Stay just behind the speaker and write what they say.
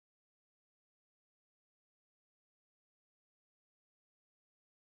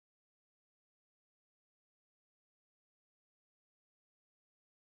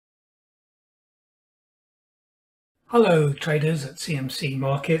Hello traders at CMC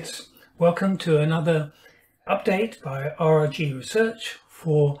Markets. Welcome to another update by RRG Research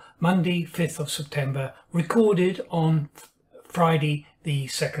for Monday 5th of September, recorded on Friday the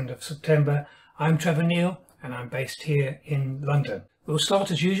 2nd of September. I'm Trevor Neal and I'm based here in London. We'll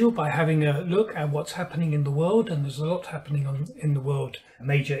start as usual by having a look at what's happening in the world, and there's a lot happening in the world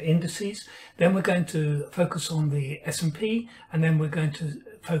major indices. Then we're going to focus on the S&P, and then we're going to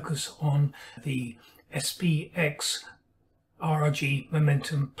focus on the SPX RRG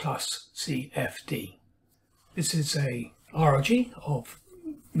Momentum Plus CFD. This is a RRG of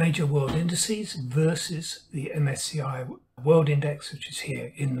major world indices versus the MSCI World Index, which is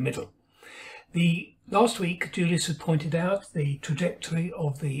here in the middle. Last week, Julius had pointed out the trajectory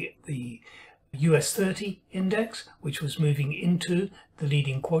of the US 30 index, which was moving into the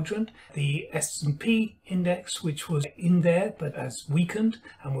leading quadrant, the S&P index, which was in there but has weakened,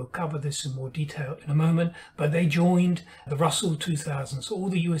 and we'll cover this in more detail in a moment, but they joined the Russell 2000. So all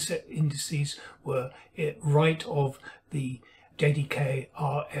the US indices were right of the JDK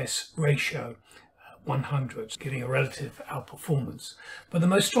RS ratio 100, giving a relative outperformance. But the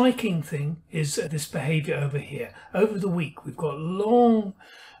most striking thing is this behavior over here. Over the week, we've got long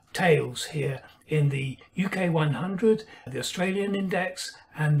tails here in the UK 100, the Australian index,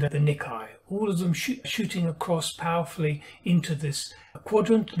 and the Nikkei, all of them shooting across powerfully into this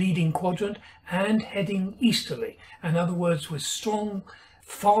quadrant, leading quadrant, and heading easterly. In other words, with strong,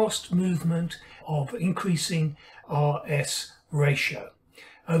 fast movement of increasing RS ratio.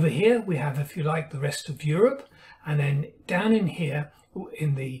 Over here we have, if you like, the rest of Europe, and then down in here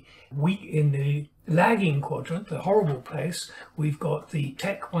in the lagging quadrant, the horrible place, we've got the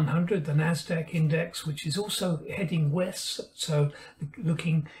Tech 100, the Nasdaq index, which is also heading west, so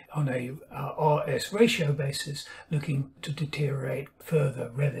looking on a RS ratio basis, looking to deteriorate further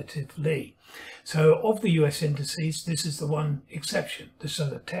relatively. So of the US indices, this is the one exception. So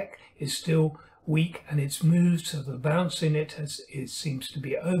the Tech is still weak, and it's moved, so the bounce in it seems to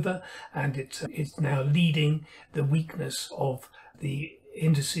be over, and it's now leading the weakness of the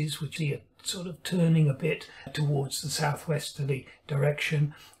indices, which are sort of turning a bit towards the southwesterly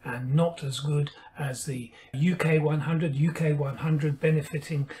direction, and not as good as the UK 100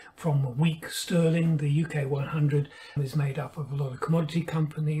 benefiting from a weak sterling. The UK 100 is made up of a lot of commodity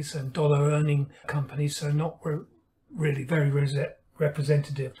companies and dollar earning companies, so not really very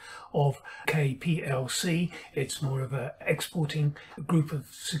representative of KPLC. It's more of an exporting group of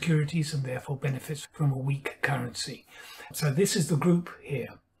securities and therefore benefits from a weak currency. So this is the group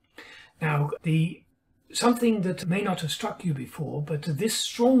here. Now, something that may not have struck you before, but this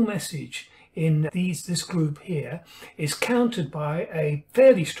strong message in this group here is countered by a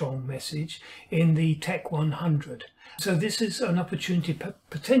fairly strong message in the Tech 100. So this is an opportunity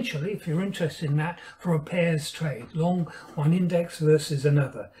potentially, if you're interested in that, for a pairs trade, long one index versus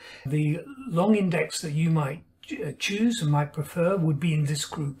another. The long index that you might choose and might prefer would be in this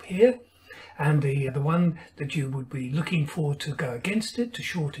group here, and the one that you would be looking for to go against it, to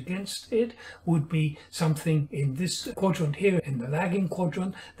short against it, would be something in this quadrant here, in the lagging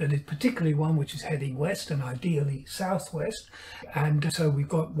quadrant, that is particularly one which is heading west and ideally southwest. And so we've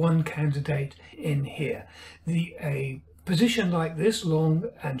got one candidate in here. A position like this,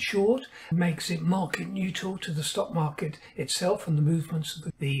 long and short, makes it market neutral to the stock market itself and the movements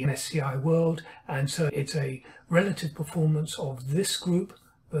of the MSCI world, and so it's a relative performance of this group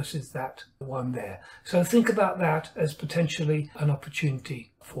versus that one there. So think about that as potentially an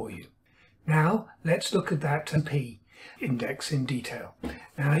opportunity for you. Now let's look at that S&P index in detail.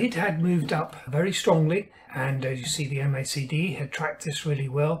 Now it had moved up very strongly, and as you see, the MACD had tracked this really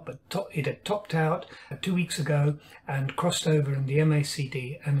well, but it had topped out 2 weeks ago and crossed over in the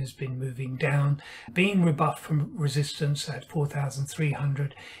MACD and has been moving down, being rebuffed from resistance at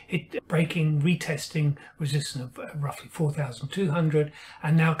 4,300, retesting resistance of roughly 4,200,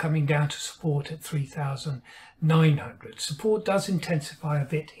 and now coming down to support at 3,900. Support does intensify a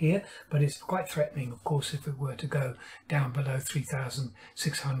bit here, but it's quite threatening, of course, if it were to go down below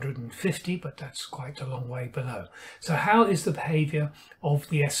 3,650, but that's quite a long way below. So how is the behavior of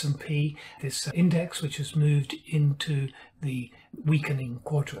the S&P, this index which has moved into the weakening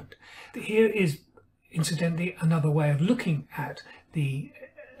quadrant? Here is incidentally another way of looking at the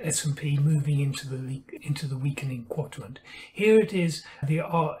S&P moving into the weakening quadrant. Here it is the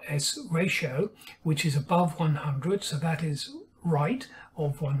RS ratio, which is above 100, so that is right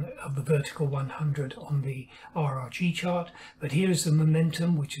of the vertical 100 on the RRG chart, but here is the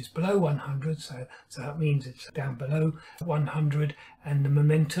momentum which is below 100, so that means it's down below 100 and the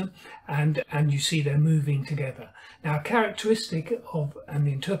momentum, and you see they're moving together. Now, a characteristic of and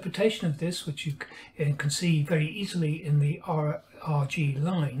the interpretation of this, which you can see very easily in the RRG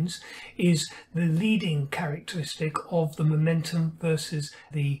lines, is the leading characteristic of the momentum versus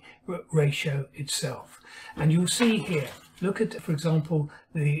the ratio itself. And you'll see here, look at, for example,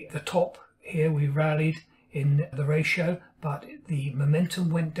 the top here, we rallied in the ratio, but the momentum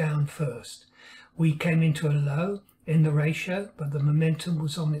went down first. We came into a low in the ratio, but the momentum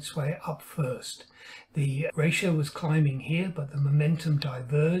was on its way up first. The ratio was climbing here, but the momentum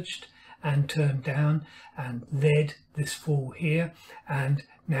diverged and turned down and led this fall here, and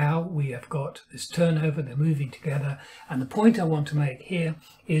now we have got this turnover, they're moving together. And the point I want to make here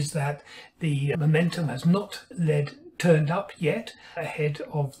is that the momentum has not turned up yet ahead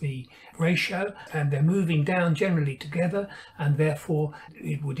of the ratio, and they're moving down generally together, and therefore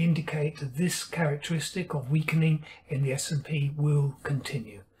it would indicate that this characteristic of weakening in the S&P will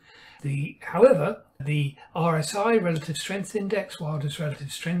continue. However, the RSI, Relative Strength Index, Wilder's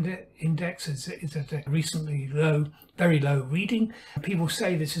Relative Strength Index, is at a recently very low reading. People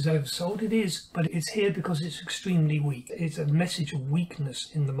say this is oversold. It is, but it's here because it's extremely weak. It's a message of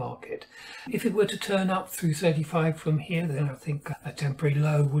weakness in the market. If it were to turn up through 35 from here, then I think a temporary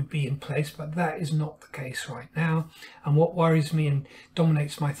low would be in place, but that is not the case right now. And what worries me and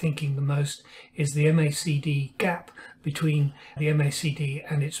dominates my thinking the most is the MACD gap between the MACD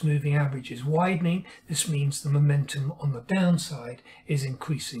and its moving average is widening. This means the momentum on the downside is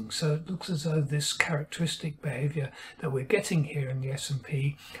increasing. So it looks as though this characteristic behavior that we're getting here in the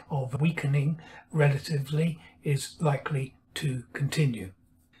S&P of weakening relatively is likely to continue.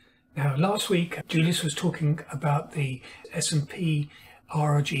 Now, last week, Julius was talking about the S&P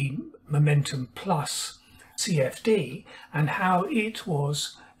RRG Momentum Plus CFD and how it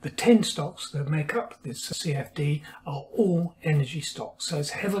was the 10 stocks that make up this CFD are all energy stocks, so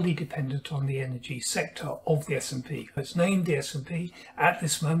it's heavily dependent on the energy sector of the S&P. It's named the S&P at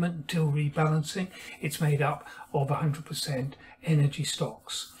this moment until rebalancing. It's made up of 100% energy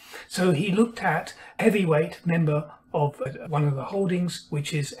stocks. So he looked at heavyweight member of one of the holdings,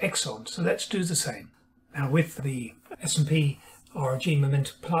 which is Exxon. So let's do the same. Now, with the S&P RRG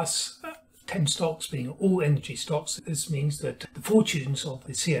Momentum Plus 10 stocks being all energy stocks, this means that the fortunes of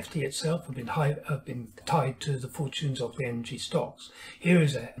the CFD itself have been tied to the fortunes of the energy stocks. Here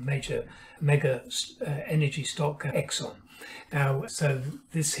is a mega energy stock, Exxon. Now, so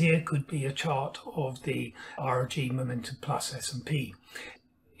this here could be a chart of the RRG Momentum Plus S&P.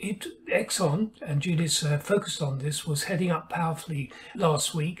 Exxon, and Julius focused on this, was heading up powerfully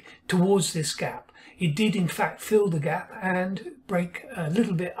last week towards this gap. It did in fact fill the gap and break a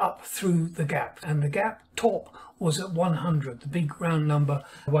little bit up through the gap, and the gap top was at 100, the big round number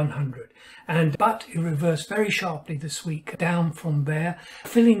 100, but it reversed very sharply this week down from there,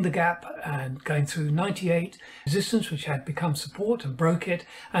 filling the gap and going through 98 resistance, which had become support, and broke it,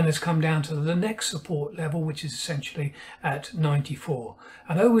 and has come down to the next support level, which is essentially at 94.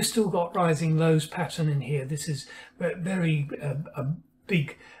 Although we've still got rising lows pattern in here, this is very a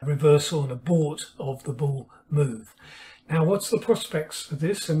big reversal and abort of the bull move. Now, what's the prospects for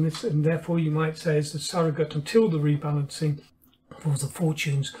this? And therefore you might say is the surrogate until the rebalancing for the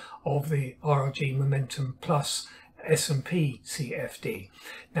fortunes of the RRG Momentum Plus S&P CFD.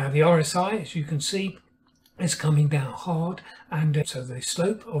 Now, the RSI, as you can see, is coming down hard, and so the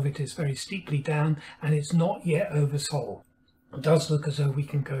slope of it is very steeply down, and it's not yet oversold. It does look as though we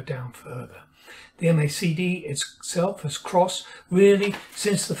can go down further. The MACD itself has crossed really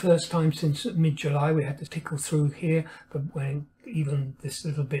since the first time since mid-July. We had to tickle through here, but when even this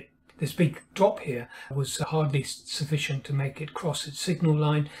big drop here was hardly sufficient to make it cross its signal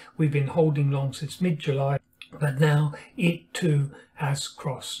line. We've been holding long since mid-July, but now it too has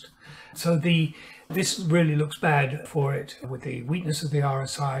crossed. So this really looks bad for it, with the weakness of the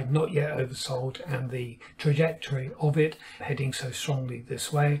RSI not yet oversold and the trajectory of it heading so strongly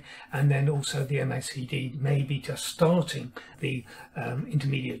this way, and then also the MACD may be just starting the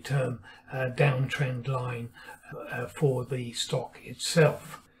intermediate term downtrend line for the stock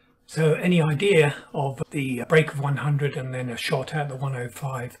itself. So any idea of the break of 100 and then a shot at the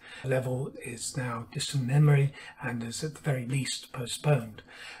 105 level is now distant memory and is at the very least postponed.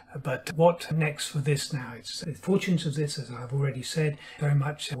 But what next for this now? It's the fortunes of this, as I've already said, very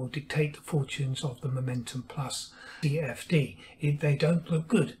much will dictate the fortunes of the Momentum Plus CFD. They don't look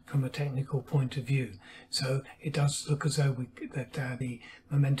good from a technical point of view. So it does look as though the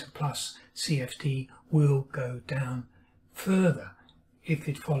Momentum Plus CFD will go down further if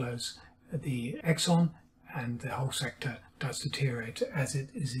it follows the Exxon and the whole sector does deteriorate as it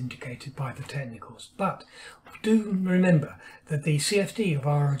is indicated by the technicals. But do remember that the CFD of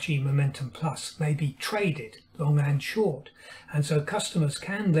RRG Momentum Plus may be traded long and short, and so customers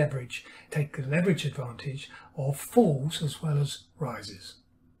can take a leverage advantage of falls as well as rises.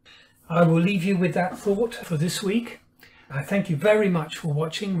 I will leave you with that thought for this week. I thank you very much for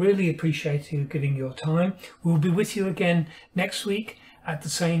watching, really appreciate you giving your time. We'll be with you again next week at the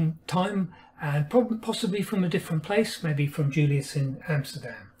same time, and possibly from a different place, maybe from Julius in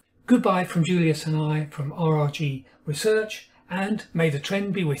Amsterdam. Goodbye from Julius and I from RRG Research, and may the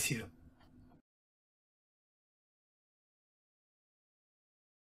trend be with you.